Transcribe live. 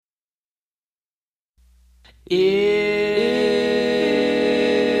If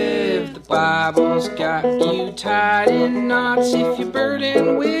the Bible's got you tied in knots, if you're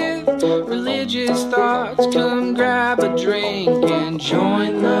burdened with religious thoughts, come grab a drink and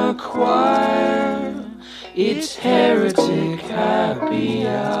join the choir. It's Heretic Happy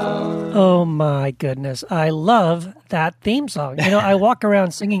Hour. Oh my goodness. I love that theme song. You know, I walk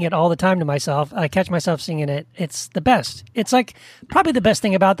around singing it all the time to myself. I catch myself singing it. It's the best. It's like probably the best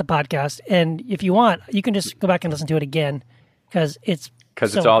thing about the podcast. And if you want, you can just go back and listen to it again because it's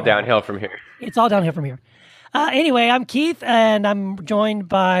all downhill from here. It's all downhill from here. Anyway, I'm Keith, and I'm joined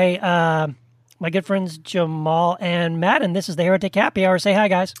by my good friends Jamal and Matt, and this is the Heretic Happy Hour. Say hi,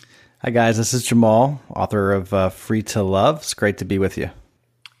 guys. Hi, guys. This is Jamal, author of Free to Love. It's great to be with you.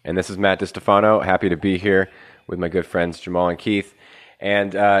 And this is Matt DiStefano. Happy to be here with my good friends Jamal and Keith.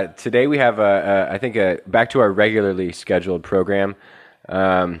 And today we have, back to our regularly scheduled program.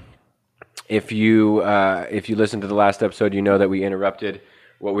 If you listened to the last episode, you know that we interrupted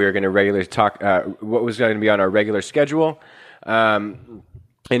what we were going to regularly talk, what was going to be on our regular schedule.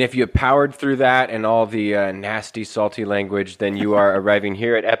 And if you powered through that and all the nasty, salty language, then you are arriving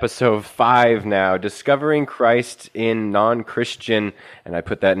here at episode 5 now, Discovering Christ in Non-Christian, and I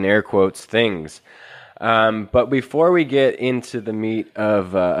put that in air quotes, things. But before we get into the meat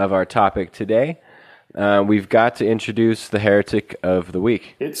of our topic today, we've got to introduce the Heretic of the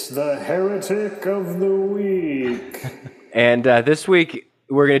Week. It's the Heretic of the Week. And this week,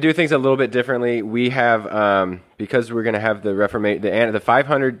 we're going to do things a little bit differently. We have, because we're going to have the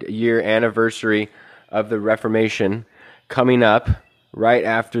 500-year anniversary of the Reformation coming up right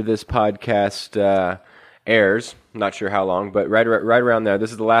after this podcast airs. I'm not sure how long, but right around there.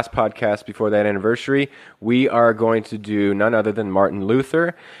 This is the last podcast before that anniversary. We are going to do none other than Martin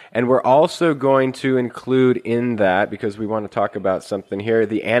Luther, and we're also going to include in that, because we want to talk about something here,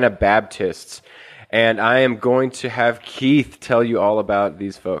 the Anabaptists. And I am going to have Keith tell you all about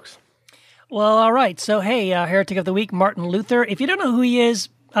these folks. Well, all right. So, hey, Heretic of the Week, Martin Luther. If you don't know who he is,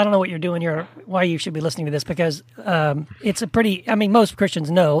 I don't know what you're doing here, why you should be listening to this, because it's a pretty, most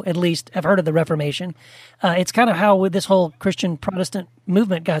Christians know, at least have heard of the Reformation. It's kind of how this whole Christian Protestant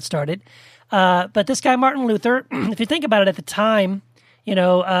movement got started. But this guy, Martin Luther, if you think about it at the time,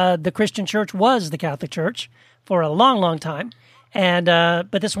 the Christian church was the Catholic Church for a long, long time. And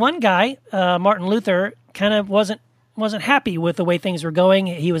but this one guy, Martin Luther, kind of wasn't happy with the way things were going.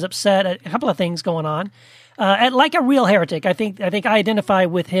 He was upset at a couple of things going on. Like a real heretic, I think I identify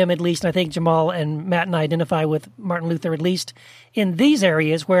with him at least. I think Jamal and Matt and I identify with Martin Luther at least in these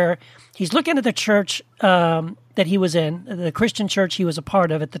areas where he's looking at the church that he was in, the Christian church he was a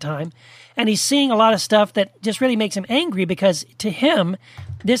part of at the time, and he's seeing a lot of stuff that just really makes him angry because to him,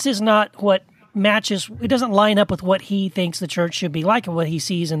 this is not what matches, it doesn't line up with what he thinks the church should be like and what he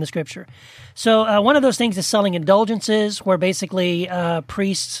sees in the scripture. So one of those things is selling indulgences, where basically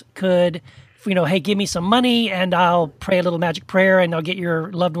priests could, hey, give me some money and I'll pray a little magic prayer and I'll get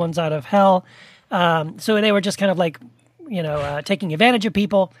your loved ones out of hell. So they were just kind of like, taking advantage of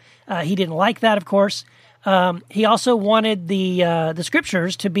people. He didn't like that, of course. He also wanted the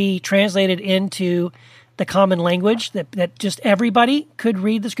scriptures to be translated into the common language, that just everybody could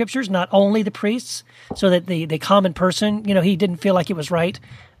read the scriptures, not only the priests, so that the common person, he didn't feel like it was right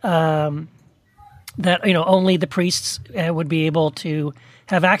that, only the priests would be able to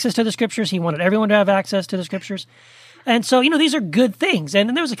have access to the scriptures. He wanted everyone to have access to the scriptures. And so, these are good things. And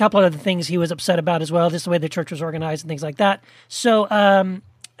there was a couple of other things he was upset about as well, just the way the church was organized and things like that. So,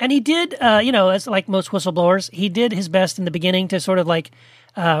 and he did, as like most whistleblowers, he did his best in the beginning to sort of like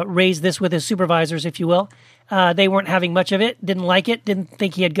raise this with his supervisors, if you will. They weren't having much of it, didn't like it, didn't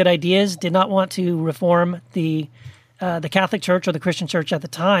think he had good ideas, did not want to reform the Catholic Church or the Christian Church at the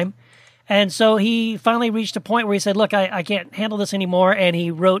time. And so he finally reached a point where he said, look, I can't handle this anymore. And he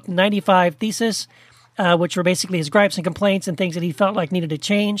wrote 95 theses, which were basically his gripes and complaints and things that he felt like needed to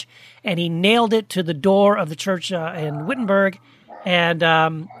change. And he nailed it to the door of the church in Wittenberg. And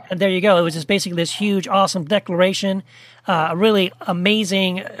there you go. It was just basically this huge, awesome declaration, really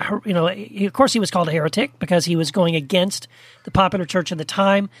amazing. Of course, he was called a heretic because he was going against the popular church at the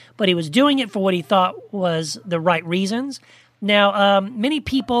time, but he was doing it for what he thought was the right reasons. Now, many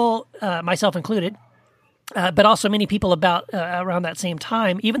people, myself included, but also many people around that same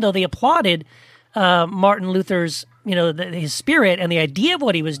time, even though they applauded Martin Luther's, his spirit and the idea of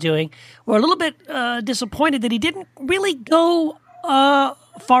what he was doing, were a little bit disappointed that he didn't really go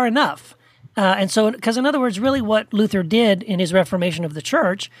far enough. And so, because in other words, really what Luther did in his reformation of the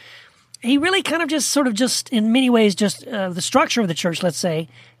church, he really kind of just in many ways, the structure of the church, let's say,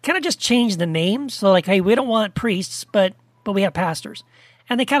 kind of just changed the names. So like, hey, we don't want priests, but we have pastors.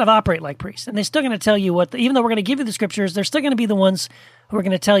 And they kind of operate like priests. And they're still going to tell you even though we're going to give you the scriptures, they're still going to be the ones who are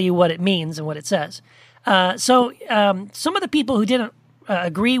going to tell you what it means and what it says. So some of the people who didn't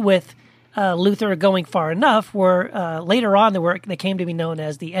agree with Luther going far enough were later on they came to be known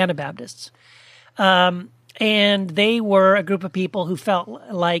as the Anabaptists. And they were a group of people who felt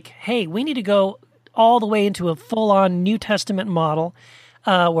like, hey, we need to go all the way into a full-on New Testament model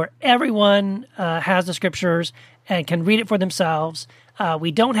where everyone has the scriptures and can read it for themselves.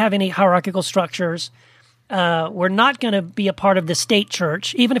 We don't have any hierarchical structures. We're not going to be a part of the state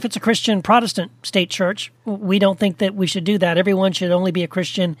church. Even if it's a Christian Protestant state church, we don't think that we should do that. Everyone should only be a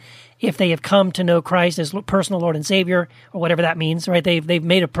Christian if they have come to know Christ as personal Lord and Savior, or whatever that means, right? They've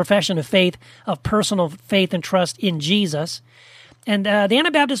made a profession of faith, of personal faith and trust in Jesus. And the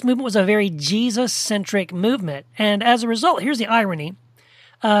Anabaptist movement was a very Jesus-centric movement. And as a result, here's the irony.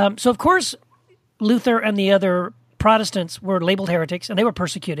 So, of course, Luther and the other Protestants were labeled heretics, and they were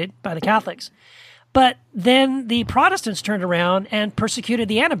persecuted by the Catholics. But then the Protestants turned around and persecuted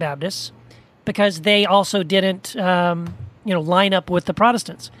the Anabaptists because they also didn't, line up with the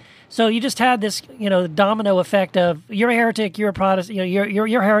Protestants. So you just had this, domino effect of you're a heretic, you're a Protestant,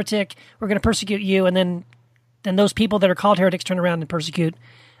 you're a heretic. We're going to persecute you, and then those people that are called heretics turn around and persecute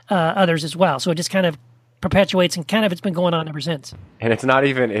others as well. So it just kind of perpetuates, and kind of it's been going on ever since. And it's not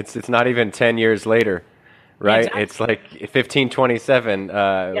even 10 years later. Right, exactly. It's like 1527.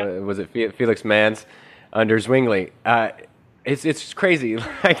 Yep. Was it Felix Manz under Zwingli? It's crazy.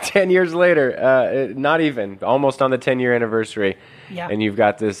 Like 10 years later, not even almost on the 10-year anniversary, and you've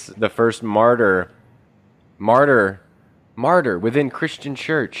got the first martyr within Christian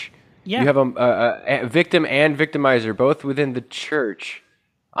church. Yeah. You have a victim and victimizer both within the church.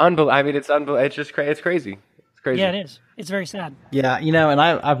 I mean, it's just crazy. It's crazy. Yeah, it is. It's very sad. Yeah, and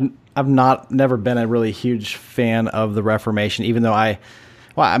I've never been a really huge fan of the Reformation, even though I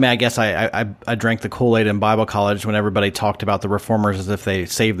guess I drank the Kool-Aid in Bible college when everybody talked about the Reformers as if they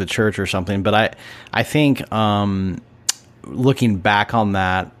saved the church or something. But I think looking back on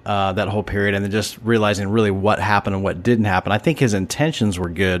that whole period and then just realizing really what happened and what didn't happen, I think his intentions were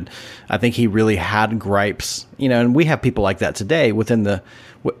good. I think he really had gripes, and we have people like that today within the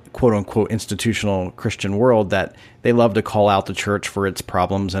quote unquote institutional Christian world that they love to call out the church for its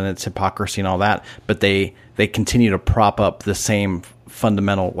problems and its hypocrisy and all that, but they continue to prop up the same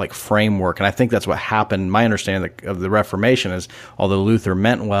fundamental framework. And I think that's what happened. My understanding of the Reformation is, although Luther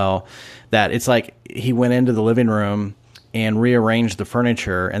meant well, that it's like he went into the living room and rearranged the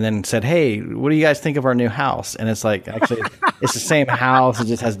furniture and then said, hey, what do you guys think of our new house? And it's like, actually, it's the same house. It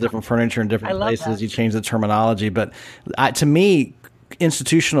just has different furniture in different places. That. You change the terminology. But to me,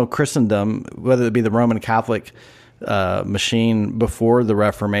 institutional Christendom, whether it be the Roman Catholic machine before the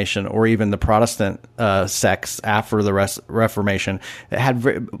Reformation or even the Protestant sects after the Reformation,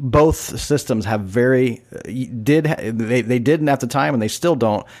 both systems have they didn't at the time, and they still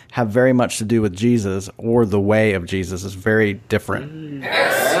don't have very much to do with Jesus or the way of Jesus. It's very different.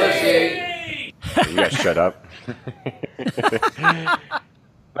 Heresy! You guys shut up.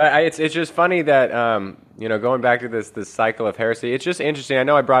 But it's just funny that going back to this cycle of heresy, it's just interesting. I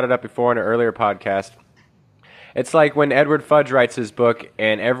know I brought it up before in an earlier podcast. It's like when Edward Fudge writes his book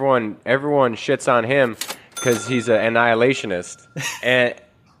and everyone shits on him because he's an annihilationist,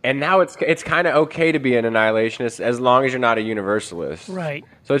 and now it's kind of okay to be an annihilationist as long as you're not a universalist, right?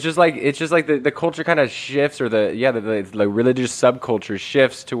 So it's just like the culture kind of shifts, or the religious subculture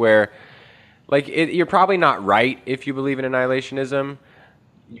shifts to where you're probably not right if you believe in annihilationism.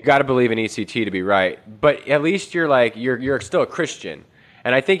 You got to believe in ECT to be right, but at least you're still a Christian.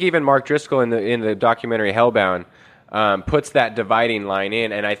 And I think even Mark Driscoll in the documentary Hellbound puts that dividing line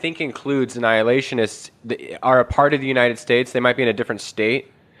in, and I think includes annihilationists are a part of the United States. They might be in a different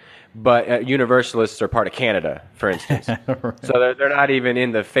state, but universalists are part of Canada, for instance. Right. So they're not even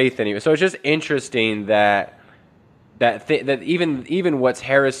in the faith anymore. So it's just interesting that even what's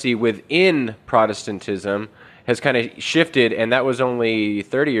heresy within Protestantism has kind of shifted, and that was only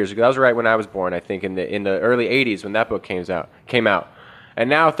 30 years ago. That was right when I was born, I think, in the early 80s when that book came out. And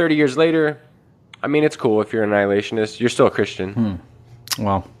now, 30 years later, I mean, it's cool if you're an annihilationist. You're still a Christian.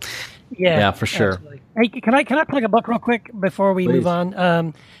 Well, yeah, for sure. Absolutely. Hey, can I plug a book real quick before we move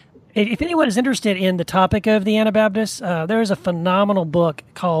on? If anyone is interested in the topic of the Anabaptists, there is a phenomenal book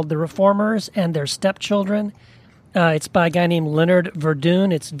called "The Reformers and Their Stepchildren." It's by a guy named Leonard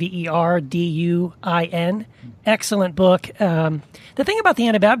Verdun. It's Verduin. Excellent book. The thing about the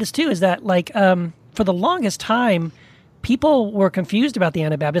Anabaptists too is that, for the longest time, people were confused about the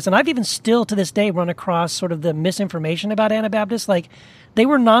Anabaptists, and I've even still to this day run across sort of the misinformation about Anabaptists. They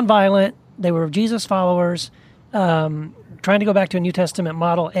were nonviolent, they were Jesus followers, trying to go back to a New Testament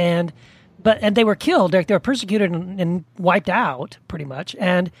model, and they were killed. They were persecuted and wiped out, pretty much.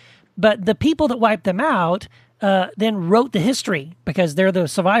 But the people that wiped them out then wrote the history because they're the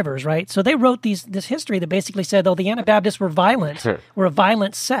survivors, right? So they wrote this history that basically said, "Oh, the Anabaptists were violent, were a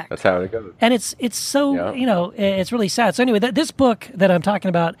violent sect." That's how it goes. And it's so it's really sad. So anyway, this book that I'm talking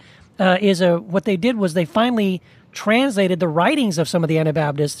about is what they did was they finally translated the writings of some of the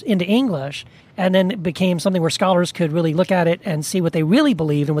Anabaptists into English, and then it became something where scholars could really look at it and see what they really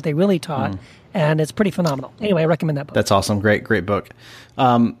believed and what they really taught. And it's pretty phenomenal. Anyway, I recommend that book. That's awesome. Great book.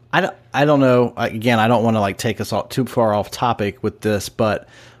 I don't know. Again, I don't want to take us all too far off topic with this, but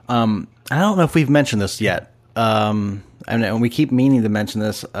I don't know if we've mentioned this yet. And we keep meaning to mention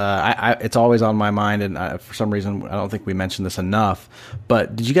this. It's always on my mind, and for some reason, I don't think we mentioned this enough.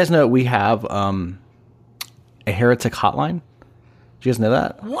 But did you guys know we have a heretic hotline? Did you guys know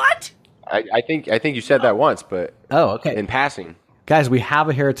that? What? I think you said that once, but okay. In passing. Guys, we have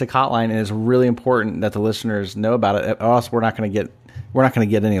a heretic hotline, and it's really important that the listeners know about it. Or else we're not going to get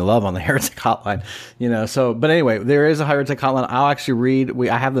any love on the heretic hotline, So, but anyway, there is a heretic hotline. I'll actually read.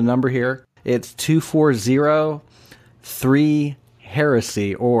 I have the number here. It's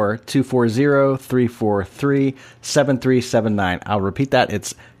 240-3-HERESY or 240-343-7379. I'll repeat that.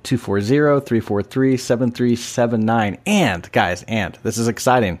 It's 240-343-7379. And guys, this is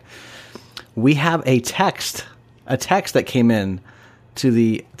exciting. We have a text that came in to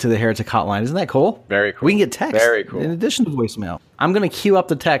the heretic hotline. Isn't that cool? Very cool. We can get text. Very cool. In addition to voicemail. I'm going to queue up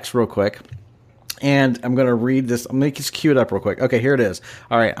the text real quick, and I'm going to read this. I'm going to just queue it up real quick. Okay, here it is.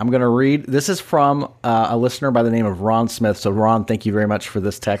 All right, I'm going to read. This is from a listener by the name of Ron Smith. So, Ron, thank you very much for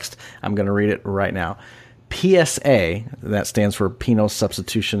this text. I'm going to read it right now. PSA, that stands for Penal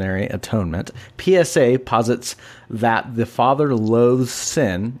Substitutionary Atonement. PSA posits that the Father loathes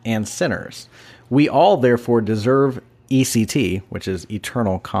sin and sinners. We all, therefore, deserve ECT, which is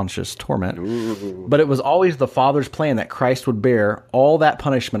eternal conscious torment. Ooh. But it was always the Father's plan that Christ would bear all that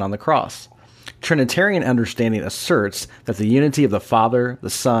punishment on the cross. Trinitarian understanding asserts that the unity of the Father, the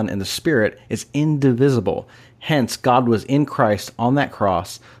Son, and the Spirit is indivisible. Hence, God was in Christ on that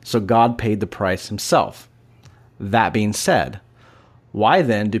cross, so God paid the price himself. That being said, why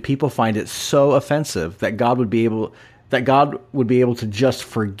then do people find it so offensive that God would be able to just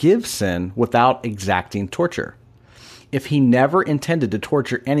forgive sin without exacting torture? If he never intended to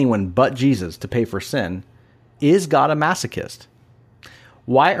torture anyone but Jesus to pay for sin, is God a masochist?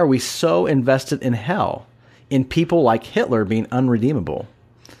 Why are we so invested in hell, in people like Hitler being unredeemable?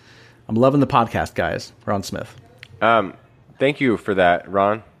 I'm loving the podcast, guys. Ron Smith. Thank you for that,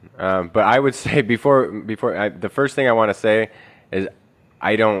 Ron. But I would say the first thing I want to say is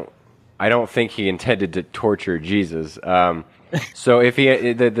I don't think he intended to torture Jesus. So if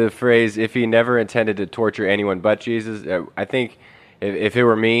the phrase, if he never intended to torture anyone but Jesus, I think if it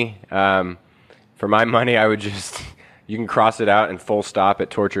were me, for my money, I would just, you can cross it out and full stop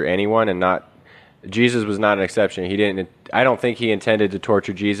at torture anyone, and not, Jesus was not an exception. I don't think he intended to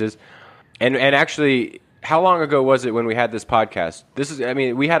torture Jesus. And actually, how long ago was it when we had this podcast?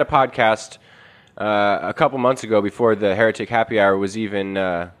 We had a podcast a couple months ago before the Heretic Happy Hour was even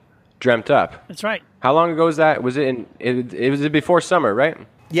dreamt up. That's right. How long ago was that? Was it was before summer, right?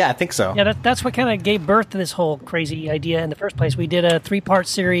 Yeah, I think so. Yeah, that's what kind of gave birth to this whole crazy idea in the first place. We did a 3-part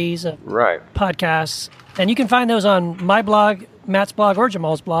series of podcasts, and you can find those on my blog, Matt's blog, or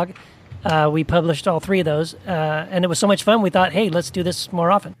Jamal's blog. We published all 3 of those, and it was so much fun. We thought, hey, let's do this more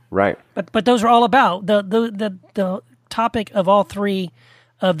often. Right. But those are all about the topic of all 3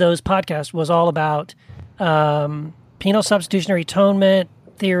 of those podcasts was all about penal substitutionary atonement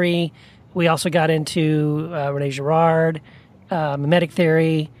theory. We also got into René Girard, mimetic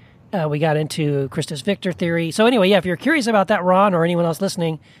theory. We got into Christus Victor theory. So anyway, if you're curious about that, Ron, or anyone else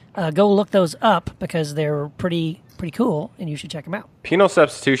listening, go look those up because they're pretty cool, and you should check them out. Penal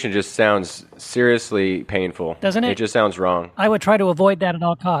substitution just sounds seriously painful. Doesn't it? It just sounds wrong. I would try to avoid that at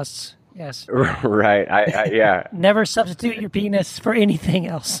all costs. Yes. Right. Yeah. Never substitute your penis for anything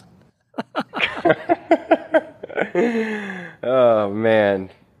else. Oh, man.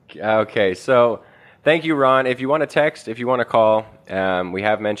 Okay, so thank you, Ron. If you want to text, if you want to call, we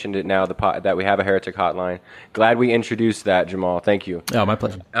have mentioned it now that we have a heretic hotline. Glad we introduced that, Jamal. Thank you. Oh, my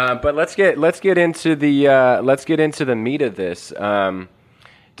pleasure. But let's get into the meat of this.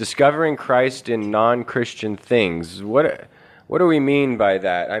 Discovering Christ in non-Christian things. What do we mean by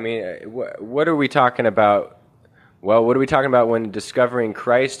that? I mean, what are we talking about? Well, what are we talking about when discovering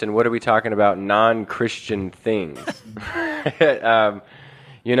Christ, and what are we talking about non-Christian things? Are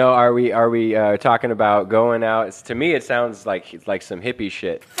we talking about going out? To me, it sounds like some hippie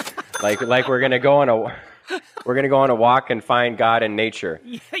shit. like we're gonna go on a we're going to go on a walk and find God in nature.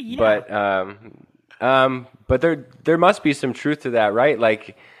 Yeah. But there must be some truth to that, right?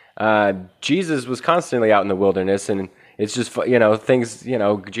 Like Jesus was constantly out in the wilderness, and it's just things.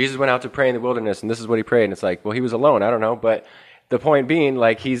 Jesus went out to pray in the wilderness, and this is what he prayed. And it's like, well, he was alone. I don't know, but the point being,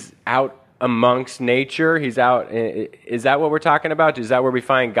 like, he's out amongst nature. He's out. Is that what we're talking about? Is that where we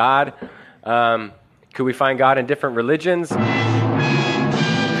find God? Could we find God in different religions?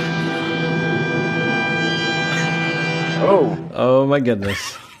 Oh my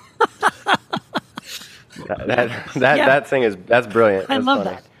goodness. That thing that's brilliant. I love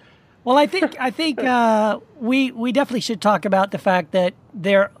that. Well, I think we definitely should talk about the fact that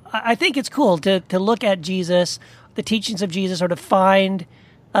I think it's cool to look at Jesus, the teachings of Jesus, or to find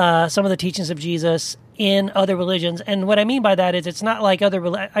some of the teachings of Jesus in other religions. And what I mean by that is it's not like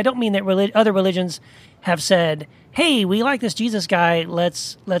I don't mean that other religions have said, hey, we like this Jesus guy,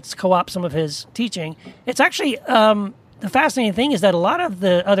 let's co-opt some of his teaching. It's actually the fascinating thing is that a lot of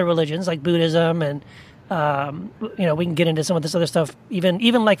the other religions, like Buddhism and we can get into some of this other stuff,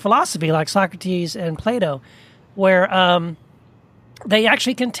 even like philosophy, like Socrates and Plato, where they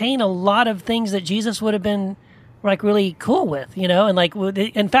actually contain a lot of things that Jesus would have been like really cool with, and like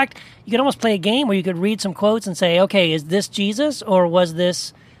in fact, you could almost play a game where you could read some quotes and say, okay, is this Jesus, or was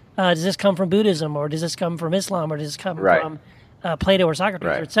this does this come from Buddhism, or does this come from Islam, or does this come from Plato or Socrates,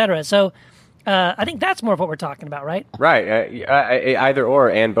 or et cetera? So I think that's more of what we're talking about, right? Right. Either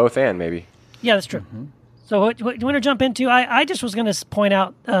or, and both, and maybe. Yeah, that's true. Mm-hmm. So what do you want to jump into? I just was going to point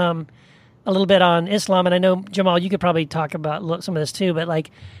out a little bit on Islam, and I know, Jamal, you could probably talk about some of this too, but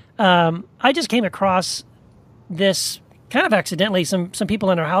like I just came across this kind of accidentally. Some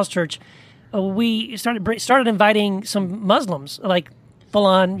people in our house church, we started inviting some Muslims, like full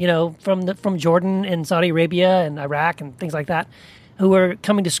on, from Jordan and Saudi Arabia and Iraq and things like that, who were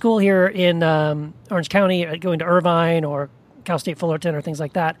coming to school here in Orange County, going to Irvine or Cal State Fullerton or things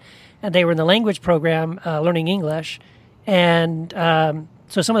like that. And they were in the language program learning English. And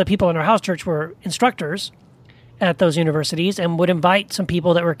so some of the people in our house church were instructors at those universities and would invite some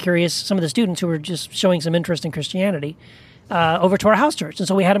people that were curious, some of the students who were just showing some interest in Christianity, over to our house church. And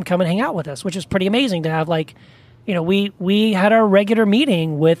so we had them come and hang out with us, which was pretty amazing to have, like, we had our regular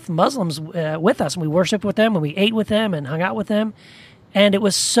meeting with Muslims with us, and we worshiped with them, and we ate with them and hung out with them. And it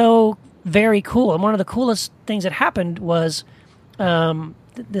was so very cool. And one of the coolest things that happened was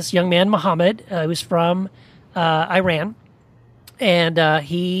this young man, Muhammad, who was from Iran, and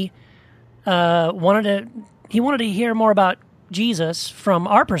he wanted to hear more about Jesus from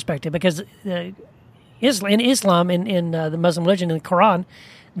our perspective, because in Islam, in the Muslim religion, in the Quran,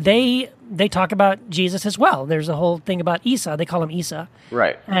 they talk about Jesus as well. There's a whole thing about Isa. They call him Isa.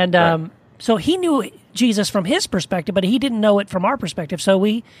 Right. And so he knew Jesus from his perspective, but he didn't know it from our perspective. So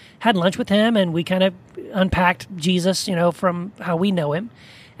we had lunch with him, and we kind of unpacked Jesus, from how we know him.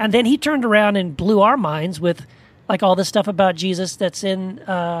 And then he turned around and blew our minds with, like, all this stuff about Jesus that's in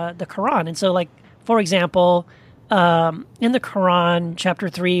the Quran. And so, like, for example, in the Quran, chapter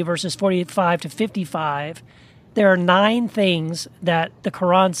 3, verses 45 to 55, there are 9 things that the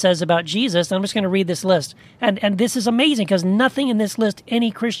Quran says about Jesus. And I'm just going to read this list. And this is amazing, because nothing in this list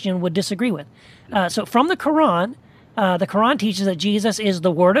any Christian would disagree with. So from the Quran teaches that Jesus is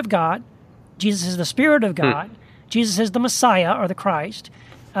the Word of God. Jesus is the Spirit of God. Jesus is the Messiah, or the Christ.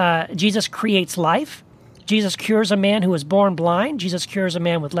 Jesus creates life. Jesus cures a man who was born blind. Jesus cures a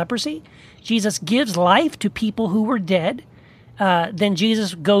man with leprosy. Jesus gives life to people who were dead. Then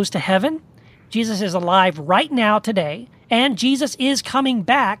Jesus goes to heaven. Jesus is alive right now, today, and Jesus is coming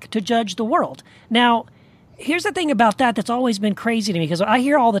back to judge the world. Now, here's the thing about that that's always been crazy to me, because I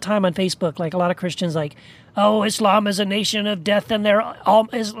hear all the time on Facebook, like, a lot of Christians like, oh, Islam is a nation of death, and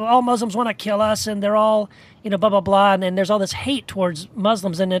all Muslims want to kill us, and they're all, blah, blah, blah, and then there's all this hate towards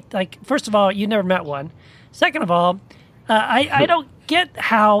Muslims, and it, like, first of all, you never met one. Second of all, I don't get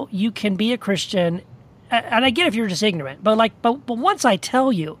how you can be a Christian, and I get if you're just ignorant, but once I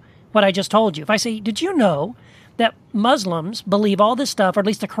tell you what I just told you, if I say, did you know that Muslims believe all this stuff, or at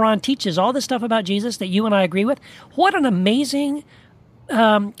least the Quran teaches all this stuff about Jesus that you and I agree with? What an amazing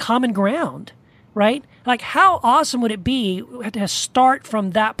common ground, right? Like, how awesome would it be to start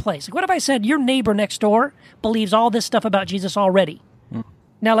from that place? Like, what if I said your neighbor next door believes all this stuff about Jesus already?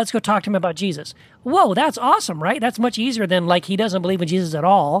 Now let's go talk to him about Jesus. Whoa, that's awesome, right? That's much easier than, like, he doesn't believe in Jesus at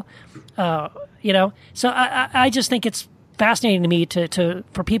all, So I just think it's fascinating to me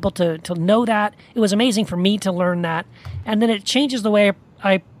for people to know that. It was amazing for me to learn that, and then it changes the way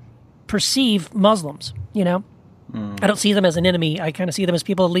I perceive Muslims. I don't see them as an enemy. I kind of see them as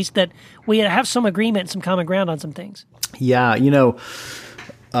people, at least, that we have some agreement, some common ground on some things. Yeah,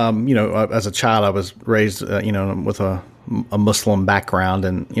 As a child, I was raised, with a Muslim background,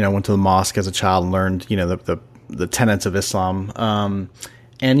 and went to the mosque as a child and learned, the tenets of Islam.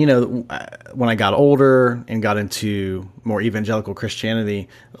 When I got older and got into more evangelical Christianity,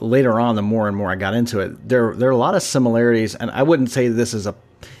 later on, the more and more I got into it, there are a lot of similarities, and I wouldn't say this is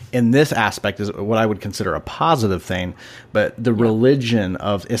in this aspect is what I would consider a positive thing, but the religion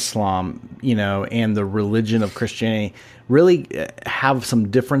of Islam, and the religion of Christianity really have some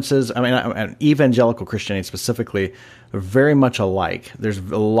differences. I mean, evangelical Christianity specifically are very much alike. There's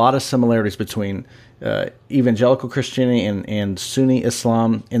a lot of similarities between evangelical Christianity and Sunni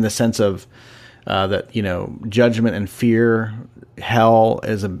Islam in the sense of that, judgment and fear, hell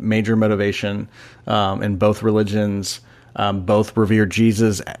is a major motivation in both religions. Both revere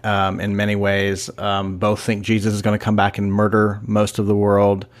Jesus in many ways. Both think Jesus is going to come back and murder most of the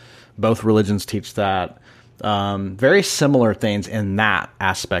world. Both religions teach that. Very similar things in that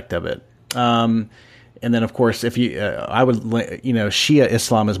aspect of it. And then, of course, if Shia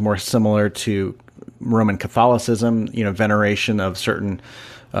Islam is more similar to Roman Catholicism. Veneration of certain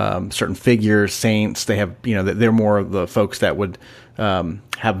figures, saints. They have, they're more of the folks that would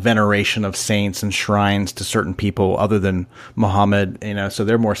have veneration of saints and shrines to certain people other than Muhammad, so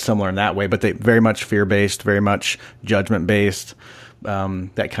they're more similar in that way, but they very much fear-based, very much judgment-based,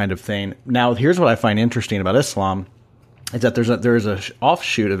 that kind of thing. Now, here's what I find interesting about Islam is that there's a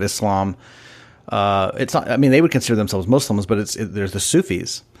offshoot of Islam. It's not, I mean, they would consider themselves Muslims, but there's the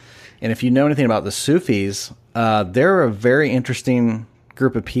Sufis. And if you know anything about the Sufis, they're a very interesting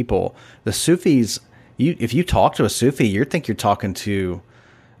group of people. The Sufis, if you talk to a Sufi, you think you're talking to,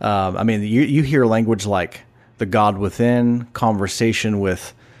 you hear language like the God within, conversation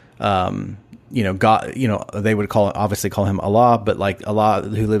with, God, they would obviously call him Allah, but like Allah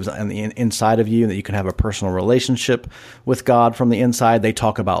who lives on the inside of you, and that you can have a personal relationship with God from the inside. They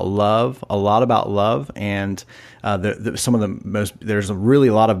talk about love, a lot about love, and there's really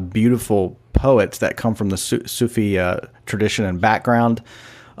a lot of beautiful poets that come from the Sufi tradition and background.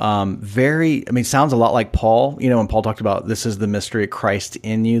 Sounds a lot like Paul, when Paul talked about this is the mystery of Christ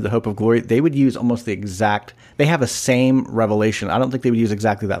in you, the hope of glory. They would use almost they have a same revelation. I don't think they would use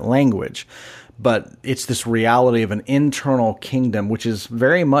exactly that language, but it's this reality of an internal kingdom, which is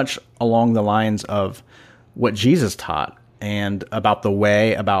very much along the lines of what Jesus taught and about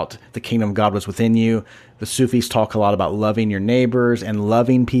about the kingdom of God was within you. The Sufis talk a lot about loving your neighbors and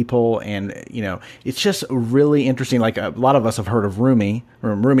loving people. And, it's just really interesting. Like a lot of us have heard of Rumi.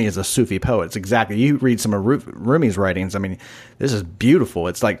 Rumi is a Sufi poet. It's exactly, you read some of Rumi's writings. I mean, this is beautiful.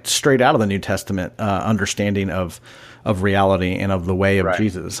 It's like straight out of the New Testament understanding of reality and of the way of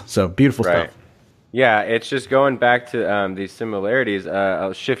Jesus. So beautiful stuff. Yeah, it's just going back to these similarities.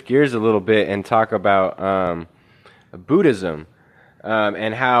 I'll shift gears a little bit and talk about Buddhism.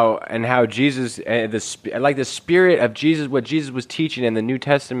 And how Jesus, the spirit of Jesus, what Jesus was teaching in the New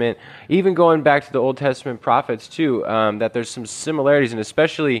Testament, even going back to the Old Testament prophets too, that there's some similarities, and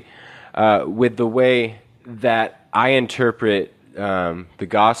especially with the way that I interpret the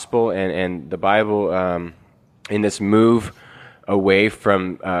gospel and the Bible in this move away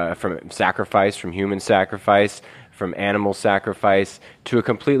from sacrifice, from human sacrifice, from animal sacrifice, to a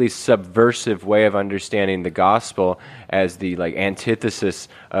completely subversive way of understanding the gospel as the antithesis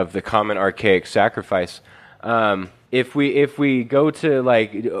of the common archaic sacrifice. If we go to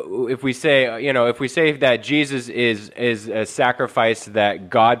if we say that Jesus is a sacrifice that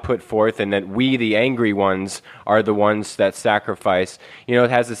God put forth, and that we, the angry ones, are the ones that sacrifice, it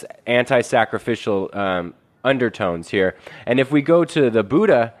has this anti-sacrificial undertones here. And if we go to the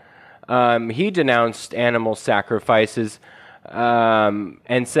Buddha, he denounced animal sacrifices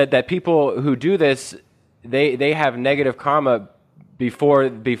and said that people who do this, they have negative karma before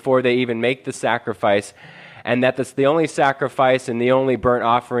they even make the sacrifice, and that the only sacrifice and the only burnt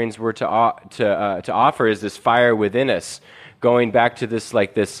offerings we're to offer is this fire within us, going back to this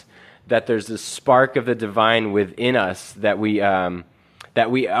that there's this spark of the divine within us, that we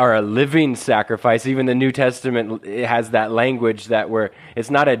are a living sacrifice. Even the New Testament has that language that it's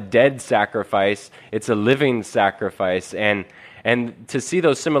not a dead sacrifice, it's a living sacrifice. And to see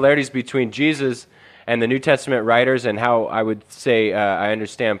those similarities between Jesus and the New Testament writers, and how I would say I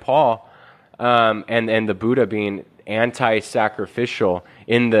understand Paul and the Buddha being anti-sacrificial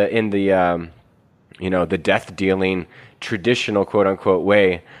in the death dealing traditional quote unquote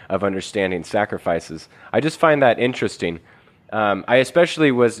way of understanding sacrifices. I just find that interesting. I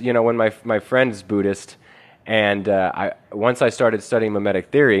especially was, when my friend's Buddhist, and once I started studying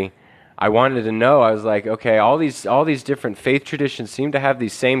mimetic theory, I wanted to know. I was like, okay, all these different faith traditions seem to have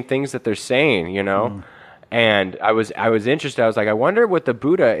these same things that they're saying, And I was interested. I was like, I wonder what the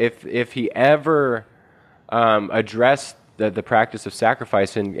Buddha, if he ever addressed the practice of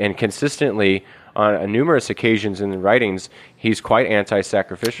sacrifice, and consistently on numerous occasions in the writings, he's quite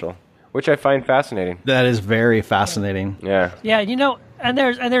anti-sacrificial, which I find fascinating. That is very fascinating. Yeah. Yeah, and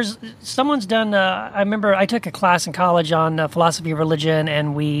there's someone's done. I remember I took a class in college on philosophy of religion, and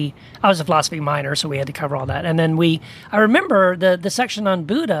I was a philosophy minor, so we had to cover all that. And then I remember the section on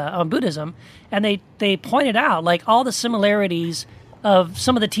Buddhism, and they pointed out like all the similarities of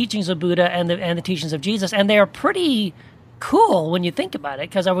some of the teachings of Buddha and the teachings of Jesus, and they are pretty cool when you think about it,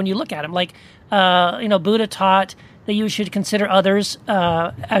 because when you look at them, like Buddha taught that you should consider others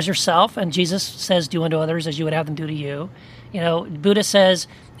as yourself, and Jesus says, "Do unto others as you would have them do to you." Buddha says,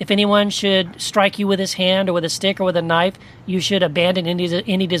 if anyone should strike you with his hand or with a stick or with a knife, you should abandon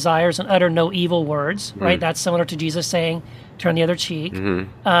any desires and utter no evil words. Right? That's similar to Jesus saying, "Turn the other cheek."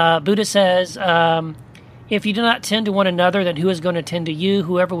 Buddha says, if you do not tend to one another, then who is going to tend to you?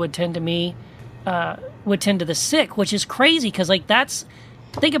 Whoever would tend to me would tend to the sick, which is crazy because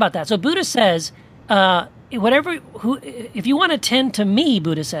think about that. So Buddha says, if you want to tend to me,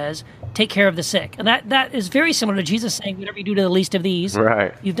 Buddha says, take care of the sick. And that is very similar to Jesus saying, whatever you do to the least of these,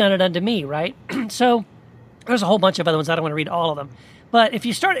 right, you've done it unto me, right? So there's a whole bunch of other ones. I don't want to read all of them. But if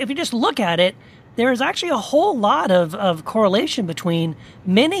you just look at it, there is actually a whole lot of correlation between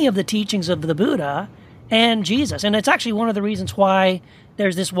many of the teachings of the Buddha and Jesus. And it's actually one of the reasons why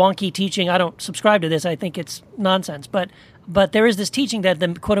there's this wonky teaching. I don't subscribe to this. I think it's nonsense. But there is this teaching that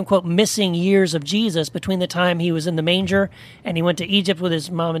the quote-unquote missing years of Jesus between the time he was in the manger and he went to Egypt with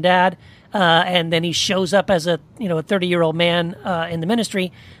his mom and dad, and then he shows up as a 30-year-old man in the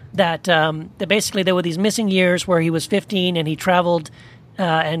ministry, that basically there were these missing years where he was 15 and he traveled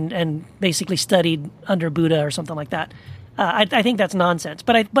and basically studied under Buddha or something like that. I think that's nonsense.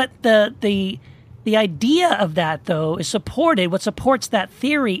 But the idea of that, though, is supported. What supports that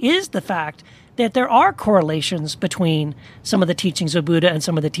theory is the fact that there are correlations between some of the teachings of Buddha and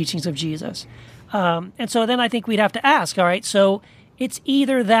some of the teachings of Jesus. And so then I think we'd have to ask, all right, so it's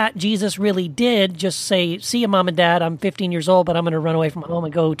either that Jesus really did just say, see you, Mom and Dad, I'm 15 years old, but I'm going to run away from home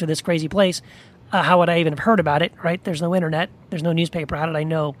and go to this crazy place. How would I even have heard about it, right? There's no internet. There's no newspaper. How did I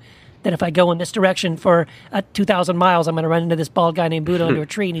know that if I go in this direction for 2,000 miles, I'm going to run into this bald guy named Buddha under a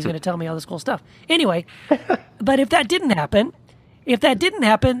tree, and he's going to tell me all this cool stuff? Anyway, but if that didn't happen,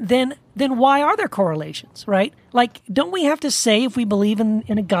 then why are there correlations, right? Like, don't we have to say, if we believe in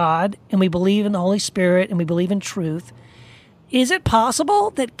a God and we believe in the Holy Spirit and we believe in truth, is it possible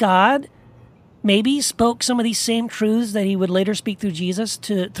that God maybe spoke some of these same truths that he would later speak through Jesus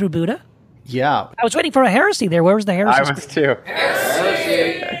through Buddha? Yeah. I was waiting for a heresy there. Where was the heresy? I was too.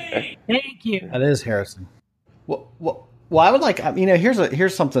 Thank you. That is heresy. Well, I would like,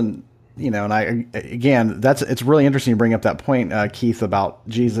 here's something, and it's really interesting you bring up that point, Keith, about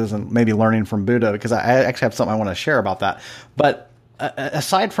Jesus and maybe learning from Buddha, because I actually have something I want to share about that. But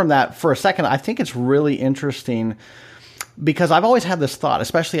aside from that, for a second, I think it's really interesting because I've always had this thought,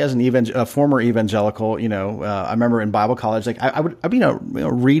 especially as a former evangelical. I remember in Bible college, like I would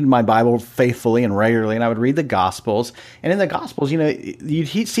read my Bible faithfully and regularly, and I would read the Gospels. And in the Gospels,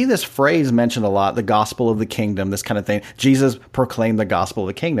 you'd see this phrase mentioned a lot: the gospel of the kingdom, this kind of thing. Jesus proclaimed the gospel of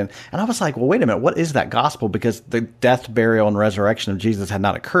the kingdom, and I was like, well, wait a minute, what is that gospel? Because the death, burial, and resurrection of Jesus had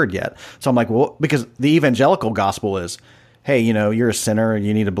not occurred yet. So I'm like, well, because the evangelical gospel is, hey, you're a sinner and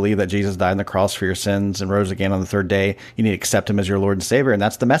you need to believe that Jesus died on the cross for your sins and rose again on the third day. You need to accept him as your Lord and Savior. And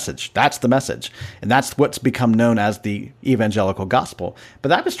that's the message. That's the message. And that's what's become known as the evangelical gospel.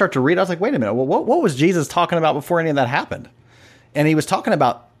 But I would start to read. I was like, wait a minute. Well, what was Jesus talking about before any of that happened? And he was talking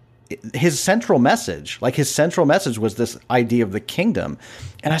about his central message. Like, his central message was this idea of the kingdom.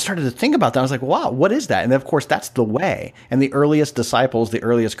 And I started to think about that. I was like, wow, what is that? And of course, that's the way. And the earliest disciples, the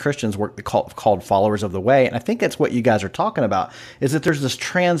earliest Christians were called followers of the way. And I think that's what you guys are talking about, is that there's this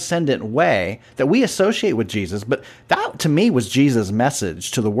transcendent way that we associate with Jesus. But that, to me, was Jesus'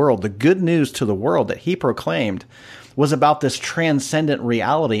 message to the world. The good news to the world that he proclaimed was about this transcendent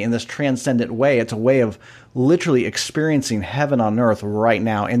reality in this transcendent way. It's a way of literally experiencing heaven on earth right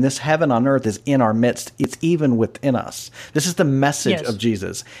now. And this heaven on earth is in our midst. It's even within us. This is the message of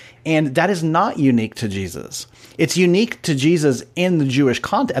Jesus. And that is not unique to Jesus. It's unique to Jesus in the Jewish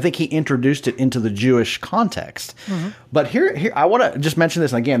context. I think he introduced it into the Jewish context. Mm-hmm. But here, I want to just mention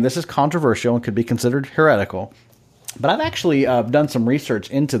this. And again, this is controversial and could be considered heretical. But I've actually done some research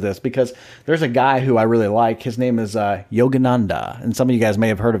into this because there's a guy who I really like. His name is Yogananda, and some of you guys may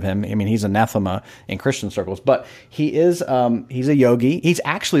have heard of him. I mean, he's anathema in Christian circles, but he is he's a yogi. He's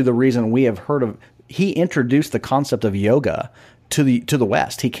actually the reason we have heard of. He introduced the concept of yoga to the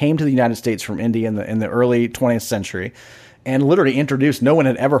West. He came to the United States from India in the early 20th century, and literally introduced. No one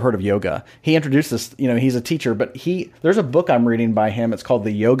had ever heard of yoga. He introduced this. He's a teacher, but there's a book I'm reading by him. It's called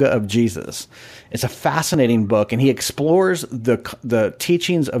The Yoga of Jesus. It's a fascinating book, and he explores the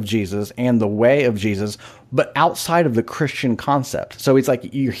teachings of Jesus and the way of Jesus, but outside of the Christian concept. So it's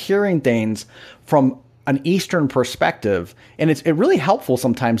like you're hearing things from an Eastern perspective, and it's really helpful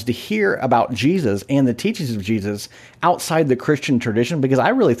sometimes to hear about Jesus and the teachings of Jesus outside the Christian tradition, because I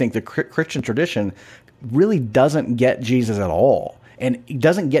really think the Christian tradition really doesn't get Jesus at all, and he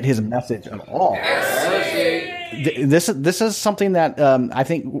doesn't get his message at all. This is something that I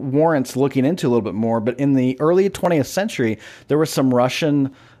think warrants looking into a little bit more. But in the early 20th century, there were some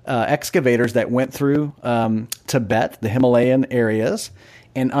Russian excavators that went through Tibet, the Himalayan areas,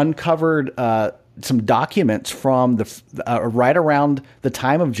 and uncovered some documents from right around the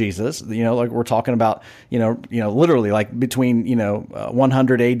time of Jesus. Like we're talking about, literally like between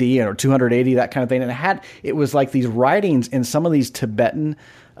 100 AD or 200 AD, that kind of thing. And it was like these writings in some of these Tibetan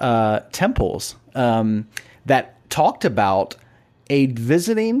temples that talked about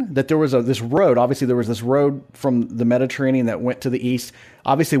that there was this road. Obviously, there was this road from the Mediterranean that went to the east.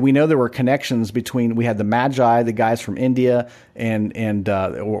 Obviously, we know there were connections between. We had the Magi, the guys from India, and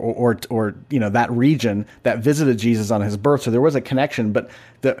that region that visited Jesus on his birth. So there was a connection. But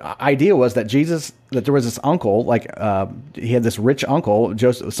the idea was that there was this uncle, he had this rich uncle.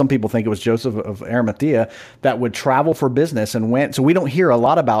 Joseph. Some people think it was Joseph of Arimathea, that would travel for business and went. So we don't hear a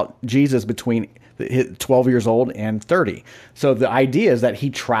lot about Jesus between 12 years old and 30. So the idea is that he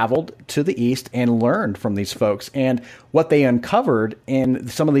traveled to the east and learned from these folks. And what they uncovered in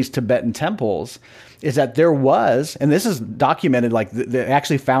some of these Tibetan temples is that there was, and this is documented, like they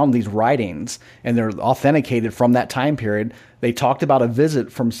actually found these writings and they're authenticated from that time period. They talked about a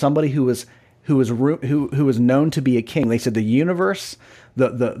visit from somebody who was known to be a king. They said the universe,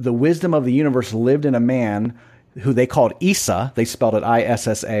 the wisdom of the universe lived in a man who they called Isa. They spelled it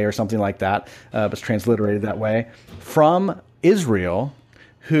Issa or something like that. It was transliterated that way, from Israel,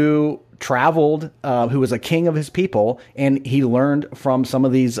 who traveled, who was a king of his people, and he learned from some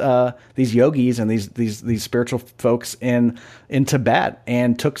of these yogis and these spiritual folks in Tibet,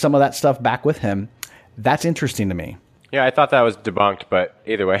 and took some of that stuff back with him. That's interesting to me. Yeah, I thought that was debunked, but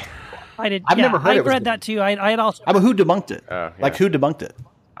either way. I've never heard it. I read that too. I had also. But who debunked it? Yeah. Like, who debunked it?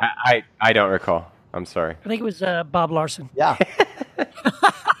 I don't recall. I'm sorry. I think it was Bob Larson. Yeah.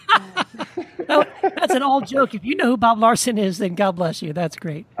 No, that's an old joke. If you know who Bob Larson is, then God bless you. That's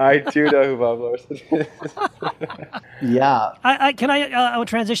great. I do know who Bob Larson is. Yeah. I will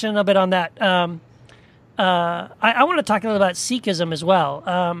transition a little bit on that. I want to talk a little about Sikhism as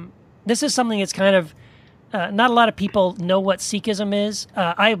well. This is something that's kind of not a lot of people know what Sikhism is.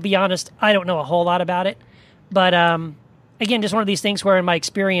 I'll be honest, I don't know a whole lot about it. But again, just one of these things where in my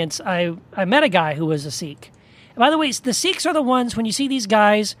experience, I met a guy who was a Sikh. And by the way, the Sikhs are the ones, when you see these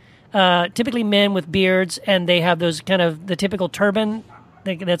guys, typically men with beards, and they have those kind of the typical turban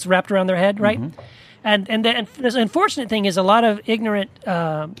that's wrapped around their head, right? Mm-hmm. And the unfortunate thing is a lot of ignorant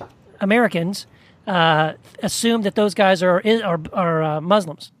Americans assume that those guys are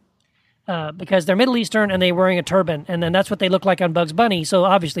Muslims. Because they're Middle Eastern and they're wearing a turban, and then that's what they look like on Bugs Bunny. So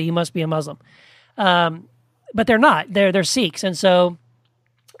obviously he must be a Muslim, but they're not. They're Sikhs, and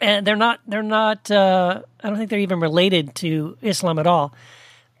they're not. I don't think they're even related to Islam at all.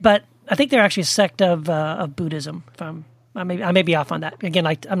 But I think they're actually a sect of Buddhism. I may be off on that. Again,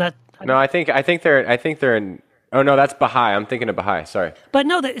 I'm not. No, I think they're in. Oh no, that's Baha'i. I'm thinking of Baha'i. Sorry. But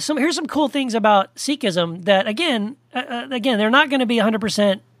no, here's some cool things about Sikhism that again, they're not going to be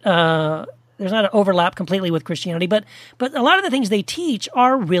 100%. There's not an overlap completely with Christianity, but a lot of the things they teach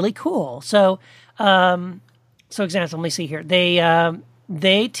are really cool. So, example, let me see here.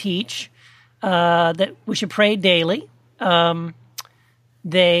 They teach that we should pray daily.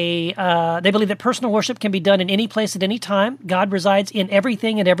 They believe that personal worship can be done in any place at any time. God resides in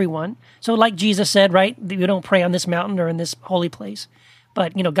everything and everyone. So, like Jesus said, right? You don't pray on this mountain or in this holy place.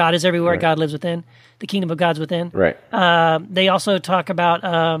 But, God is everywhere. Right. God lives within. The kingdom of God's within. Right. They also talk about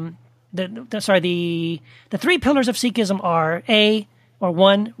the three pillars of Sikhism are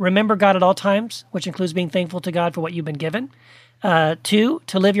one, remember God at all times, which includes being thankful to God for what you've been given. 2,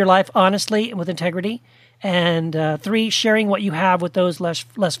 to live your life honestly and with integrity. And 3, sharing what you have with those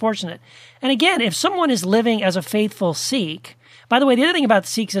less fortunate. And again, if someone is living as a faithful Sikh, by the way, the other thing about the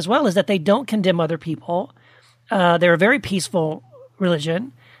Sikhs as well is that they don't condemn other people. They're a very peaceful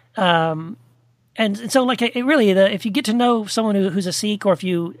religion, and so if you get to know someone who's a Sikh, or if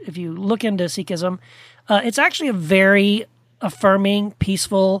you look into Sikhism, it's actually a very affirming,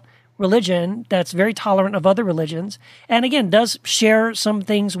 peaceful religion that's very tolerant of other religions, and again, does share some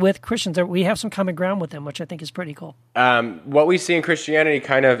things with Christians. That we have some common ground with them, which I think is pretty cool. What we see in Christianity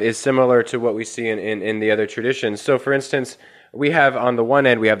kind of is similar to what we see in the other traditions. So, for instance, we have on the one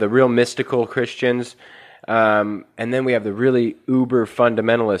end, we have the real mystical Christians, and then we have the really uber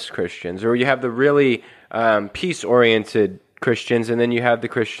fundamentalist Christians, or you have the really peace-oriented Christians, and then you have the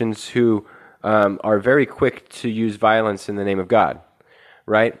Christians who are very quick to use violence in the name of God,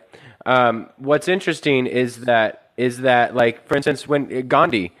 right? What's interesting is that, like, for instance, when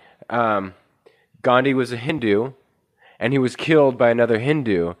Gandhi was a Hindu, and he was killed by another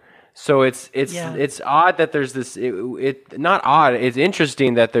Hindu. So it's odd that there's this. Not odd. It's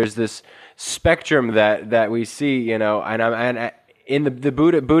interesting that there's this spectrum that we see. You know, and in the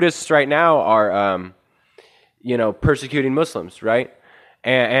Buddhists right now are persecuting Muslims, right?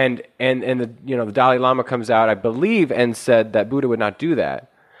 And the the Dalai Lama comes out, I believe, and said that Buddha would not do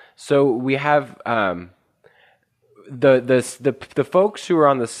that. So we have the folks who are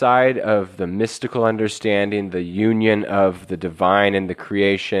on the side of the mystical understanding, the union of the divine and the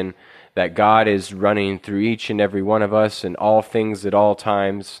creation, that God is running through each and every one of us and all things at all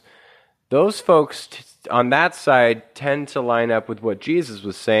times. Those folks on that side tend to line up with what Jesus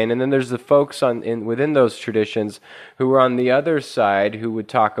was saying, and then there's the folks within those traditions who are on the other side who would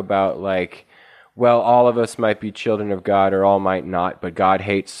talk about, like, well, all of us might be children of God or all might not, but God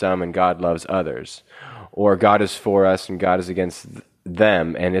hates some and God loves others. Or God is for us and God is against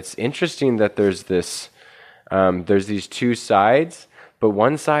them. And it's interesting that there's these two sides, but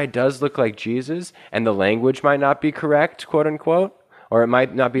one side does look like Jesus, and the language might not be correct, quote unquote, or it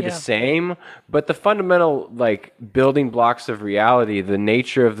might not be the same, but the fundamental, like, building blocks of reality, the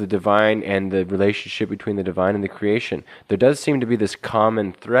nature of the divine and the relationship between the divine and the creation, there does seem to be this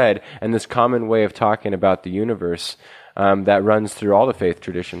common thread and this common way of talking about the universe that runs through all the faith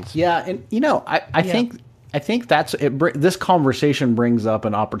traditions. Yeah, and I think that's it. This conversation brings up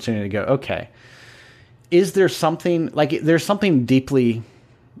an opportunity to go, okay, is there something, like, there's something deeply.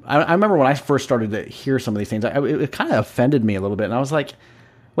 I remember when I first started to hear some of these things, it kind of offended me a little bit, and I was like,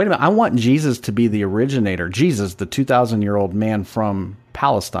 wait a minute, I want Jesus to be the originator. Jesus, the 2,000-year-old man from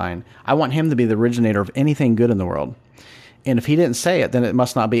Palestine, I want him to be the originator of anything good in the world. And if he didn't say it, then it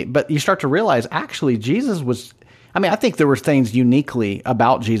must not be. But you start to realize, actually, Jesus was. I think there were things uniquely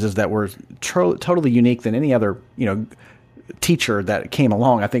about Jesus that were totally unique than any other, teacher that came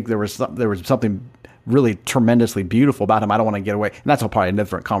along. I think there was something really tremendously beautiful about him. I don't want to get away, and that's probably a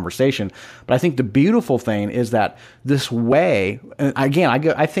different conversation. But I think the beautiful thing is that this way, and again,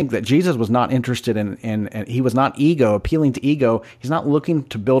 I think that Jesus was not interested in he was not appealing to ego. He's not looking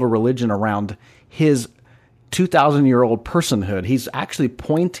to build a religion around his 2,000-year-old personhood. He's actually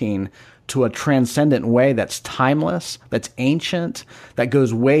pointing to a transcendent way that's timeless, that's ancient, that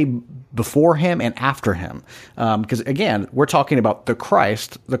goes way before him and after him. Because again, we're talking about the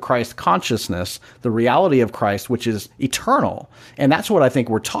Christ consciousness, the reality of Christ, which is eternal. And that's what I think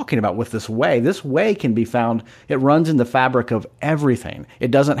we're talking about with this way. This way can be found, it runs in the fabric of everything.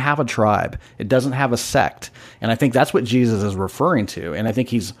 It doesn't have a tribe. It doesn't have a sect. And I think that's what Jesus is referring to. And I think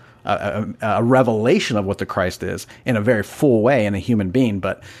he's a revelation of what the Christ is in a very full way in a human being,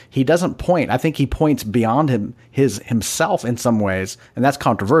 but he doesn't point. I think he points beyond himself in some ways, and that's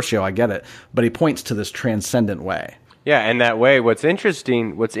controversial. I get it, but he points to this transcendent way. Yeah, and that way, what's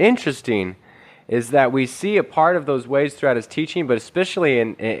interesting is that we see a part of those ways throughout his teaching, but especially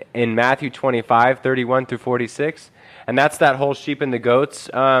in Matthew 25, 31 through 46, and that's that whole sheep and the goats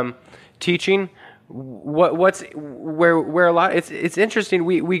teaching. It's interesting.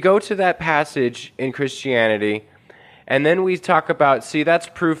 We go to that passage in Christianity, and then we talk about, see, that's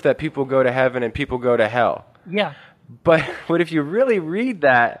proof that people go to heaven and people go to hell. Yeah. But if you really read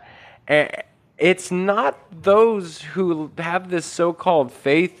that, it's not those who have this so-called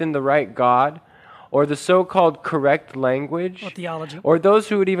faith in the right God, or the so-called correct language, or theology, or those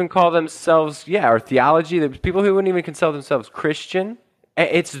who would even call themselves, or theology. The people who wouldn't even consider themselves Christian.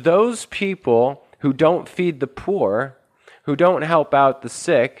 It's those people who don't feed the poor, who don't help out the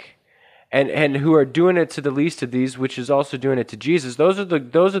sick, and who are doing it to the least of these, which is also doing it to Jesus. Those are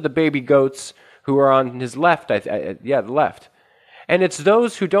the baby goats who are on his left. The left. And it's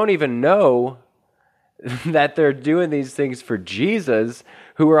those who don't even know that they're doing these things for Jesus,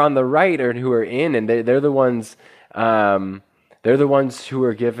 who are on the right or who are in, and they're the ones. They're the ones who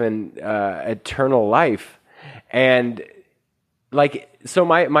are given eternal life, and. So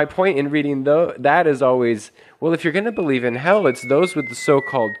my point in reading that is always, well, if you're going to believe in hell, it's those with the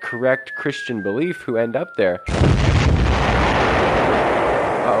so-called correct Christian belief who end up there.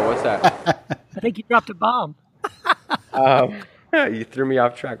 Oh, what's that? I think you dropped a bomb. You threw me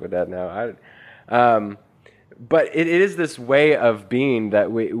off track with that now. But it is this way of being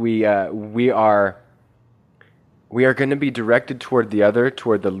that we are going to be directed toward the other,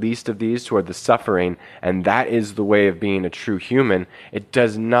 toward the least of these, toward the suffering, and that is the way of being a true human. It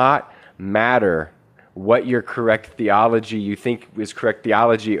does not matter what your correct theology you think is correct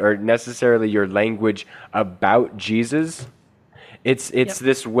theology, or necessarily your language about Jesus. It's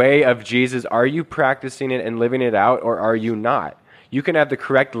this way of Jesus. Are you practicing it and living it out, or are you not? You can have the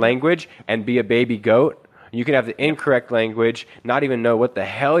correct language and be a baby goat. You can have the incorrect language, not even know what the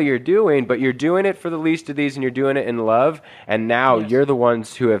hell you're doing, but you're doing it for the least of these, and you're doing it in love, and now you're the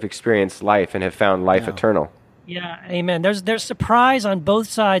ones who have experienced life and have found life eternal. Yeah, amen. There's surprise on both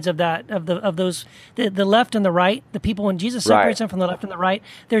sides of that, of those, the left and the right, the people when Jesus separates them from the left and the right.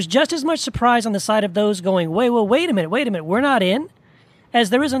 There's just as much surprise on the side of those going, wait a minute, we're not in, as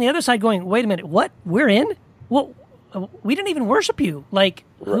there is on the other side going, wait a minute, what? We're in? Well, we didn't even worship you. Like,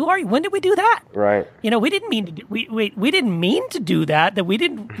 who are you? When did we do that? Right. We didn't mean to. We didn't mean to do that. That we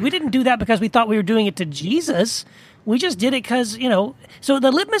didn't do that because we thought we were doing it to Jesus. We just did it because So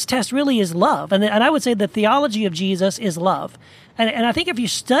the litmus test really is love, and I would say the theology of Jesus is love, and I think if you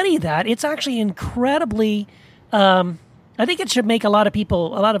study that, it's actually incredibly. I think it should make a lot of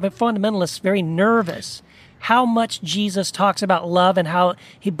fundamentalists very nervous. How much Jesus talks about love and how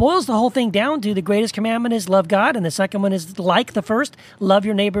he boils the whole thing down to the greatest commandment is love God, and the second one is like the first, love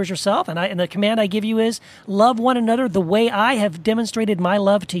your neighbor as yourself. And the command I give you is love one another the way I have demonstrated my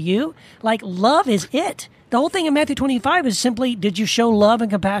love to you. Like, love is it. The whole thing in Matthew 25 is simply, did you show love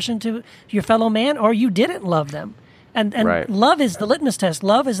and compassion to your fellow man, or you didn't love them? And love is the litmus test.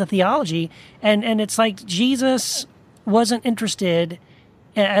 Love is the theology. And it's like Jesus wasn't interested.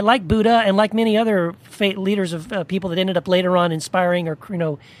 And like Buddha and like many other leaders of people that ended up later on inspiring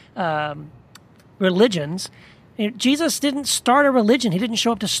religions, Jesus didn't start a religion. He didn't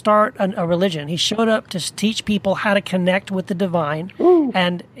show up to start a religion. He showed up to teach people how to connect with the divine. Ooh.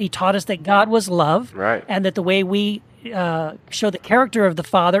 And he taught us that God was love, right, and that the way we show the character of the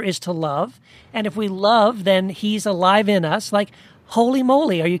Father is to love. And if we love, then he's alive in us. Like, holy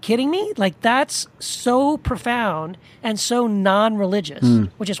moly, are you kidding me? Like, that's so profound and so non-religious,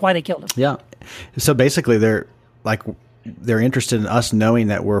 which is why they killed him. Yeah. So basically they're interested in us knowing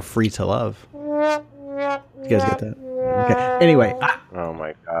that we're free to love. You guys get that? Okay. Anyway. Oh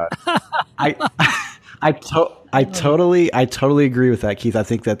my God. I totally agree with that, Keith. I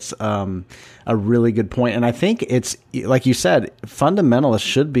think that's a really good point. And I think it's, like you said, fundamentalists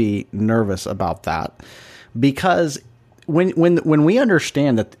should be nervous about that, because when we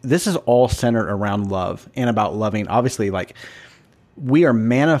understand that this is all centered around love and about loving, obviously, like, we are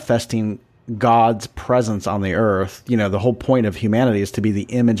manifesting God's presence on the earth. The whole point of humanity is to be the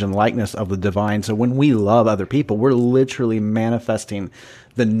image and likeness of the divine. So when we love other people, we're literally manifesting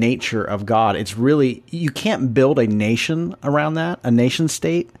the nature of God. It's really, you can't build a nation around that, a nation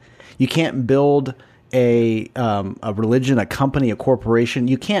state. You can't build a religion, a company, a corporation.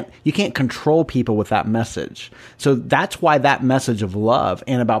 You can't control people with that message. So that's why that message of love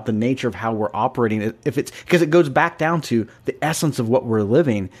and about the nature of how we're operating, because it goes back down to the essence of what we're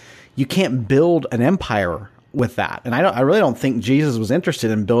living. You can't build an empire with that. And I really don't think Jesus was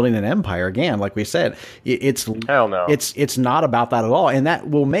interested in building an empire. Again, like we said, it's hell no. It's not about that at all. And that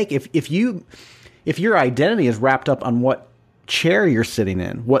will make, if your identity is wrapped up on what chair you're sitting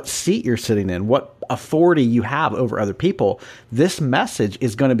in, what seat you're sitting in, what authority you have over other people, this message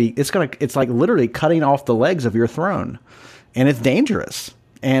is going to be, it's like literally cutting off the legs of your throne, and it's dangerous.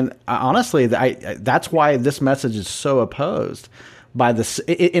 And honestly, that's why this message is so opposed by this.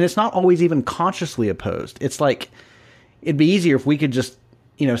 And it's not always even consciously opposed. It's like, it'd be easier if we could just,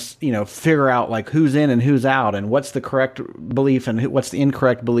 figure out like who's in and who's out, and what's the correct belief and what's the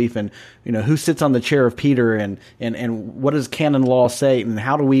incorrect belief, and who sits on the chair of Peter, and what does canon law say, and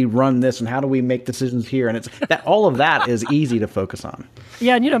how do we run this, and how do we make decisions here, and it's that all of that is easy to focus on.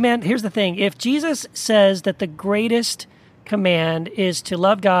 Yeah, and man, here's the thing: if Jesus says that the greatest command is to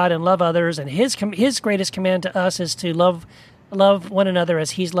love God and love others, and his greatest command to us is to love one another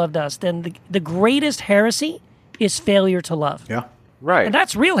as he's loved us, then the greatest heresy is failure to love. Yeah. Right. And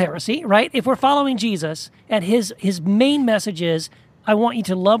that's real heresy, right? If we're following Jesus and his main message is, I want you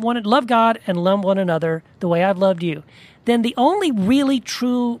to love God and love one another the way I've loved you, then the only really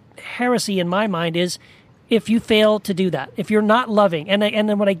true heresy in my mind is if you fail to do that, if you're not loving. And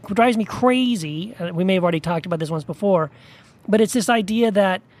then what drives me crazy, we may have already talked about this once before, but it's this idea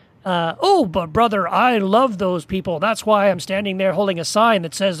that, but brother, I love those people. That's why I'm standing there holding a sign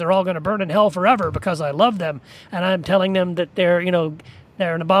that says they're all going to burn in hell forever because I love them. And I'm telling them that they're,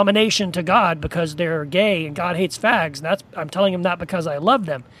 they're an abomination to God because they're gay and God hates fags. I'm telling him that because I love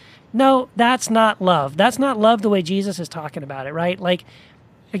them. No, that's not love. That's not love the way Jesus is talking about it, right? Like,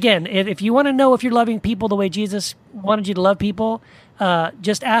 again, if you want to know if you're loving people the way Jesus wanted you to love people,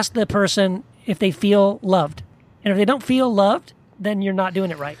 just ask the person if they feel loved. And if they don't feel loved, then you're not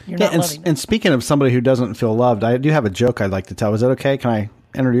doing it right. You're not loving them. And speaking of somebody who doesn't feel loved, I do have a joke I'd like to tell. Is that okay? Can I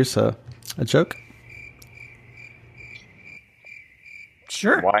introduce a joke?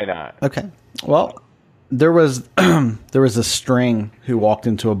 Sure. Why not? Okay. Well, there was a string who walked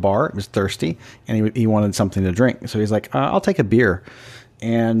into a bar. It was thirsty, and he wanted something to drink. So he's like, "I'll take a beer."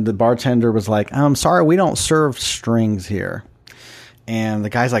 And the bartender was like, "I'm sorry, we don't serve strings here." And the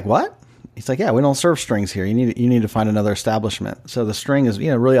guy's like, "What?" He's like, "Yeah, we don't serve strings here. You need to find another establishment." So the string is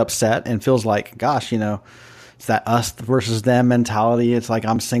really upset and feels like, gosh, it's that us versus them mentality. It's like,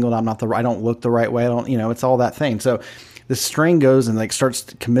 I'm single, I don't look the right way. I don't, it's all that thing. So the string goes and like starts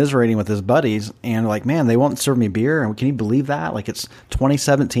commiserating with his buddies and like, man, they won't serve me beer. And can you believe that? Like, it's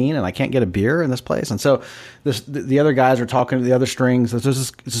 2017 and I can't get a beer in this place. And so the other guys are talking to the other strings.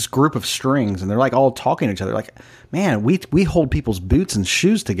 There's this group of strings and they're like all talking to each other. Like, man, we hold people's boots and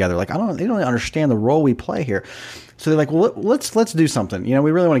shoes together. Like, they don't understand the role we play here. So they're like, well, let's do something.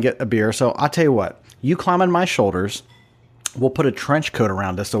 We really want to get a beer. So I'll tell you what, you climb on my shoulders. We'll put a trench coat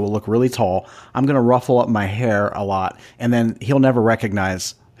around us so we'll look really tall. I'm going to ruffle up my hair a lot, and then he'll never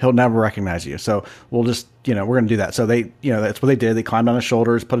recognize you. So we'll just, we're going to do that. So they, that's what they did. They climbed on his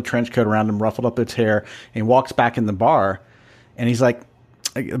shoulders, put a trench coat around him, ruffled up his hair, and he walks back in the bar, and he's like,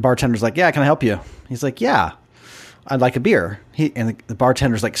 the bartender's like, "Yeah, can I help you?" He's like, "Yeah, I'd like a beer." And the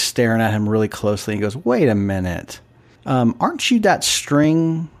bartender's like staring at him really closely. He goes, "Wait a minute. Aren't you that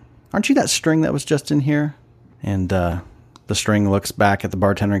string that was just in here?" And, the string looks back at the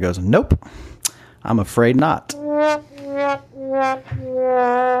bartender and goes, "Nope, I'm afraid not."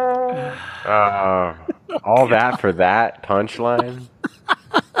 All that for that punchline?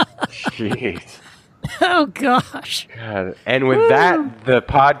 Jeez. Oh, gosh. God. And with that, the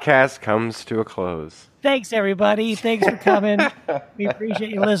podcast comes to a close. Thanks, everybody. Thanks for coming. We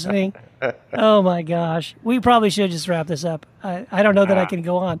appreciate you listening. Oh, my gosh. We probably should just wrap this up. I don't know that I can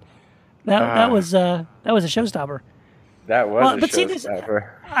go on. That was a showstopper. That was a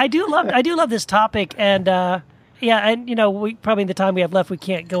showstopper. I do love this topic, and we probably in the time we have left we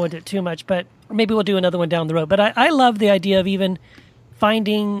can't go into it too much, but maybe we'll do another one down the road. But I love the idea of even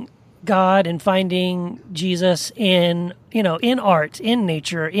finding God and finding Jesus in art, in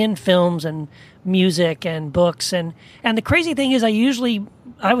nature, in films and music and books, and the crazy thing is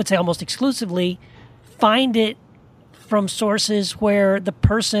I would say almost exclusively find it from sources where the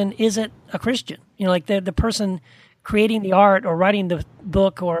person isn't a Christian. Like the person creating the art or writing the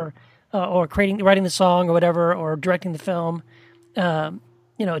book or writing the song or whatever, or directing the film,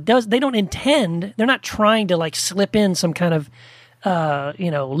 they don't intend, they're not trying to like slip in some kind of,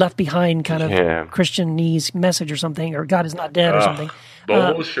 left behind kind of Christianese message or something, or God is not dead or something.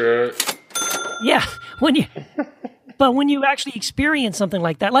 Bullshit. Yeah. But when you actually experience something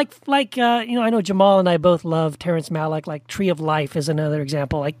like that, like I know Jamal and I both love Terrence Malick, like Tree of Life is another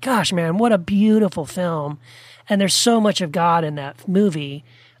example. Like, gosh, man, what a beautiful film. And there's so much of God in that movie.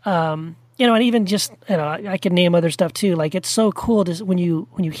 And even just, I could name other stuff too. Like, it's so cool to, when you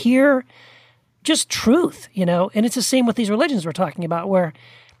hear just truth, and it's the same with these religions we're talking about, where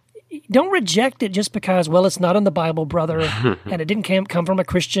don't reject it just because, well, it's not in the Bible, brother, and it didn't come from a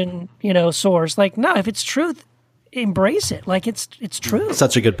Christian, source. Like, no, if it's truth, embrace it. Like, it's true.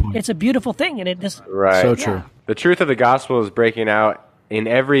 Such a good point. It's a beautiful thing, and it just right. So true. The truth of the gospel is breaking out in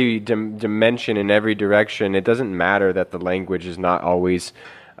every dimension, in every direction. It doesn't matter that the language is not always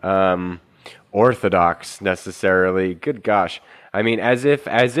orthodox necessarily. Good gosh. I mean, as if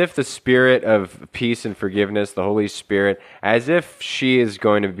the spirit of peace and forgiveness, the Holy Spirit, as if she is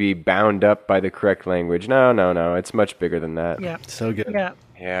going to be bound up by the correct language. No. It's much bigger than that. Yeah. So good.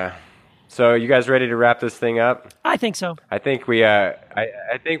 Yeah. So, you guys ready to wrap this thing up? I think so. I think we. I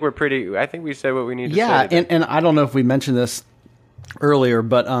think we're pretty. I think we said what we need to say. Yeah, and I don't know if we mentioned this earlier,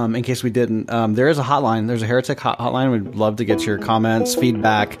 but in case we didn't, there is a hotline. There's a heretic hotline. We'd love to get your comments,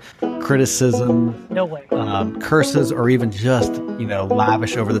 feedback, criticism, No way. curses, or even just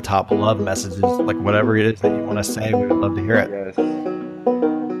lavish over the top love messages, like whatever it is that you want to say. We would love to hear it. Yes.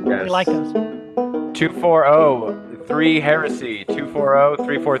 We like those. 240-3-HERESY.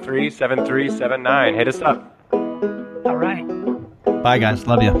 240-343-7379. Hit us up. All right. Bye, guys.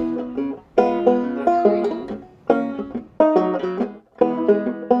 Love you.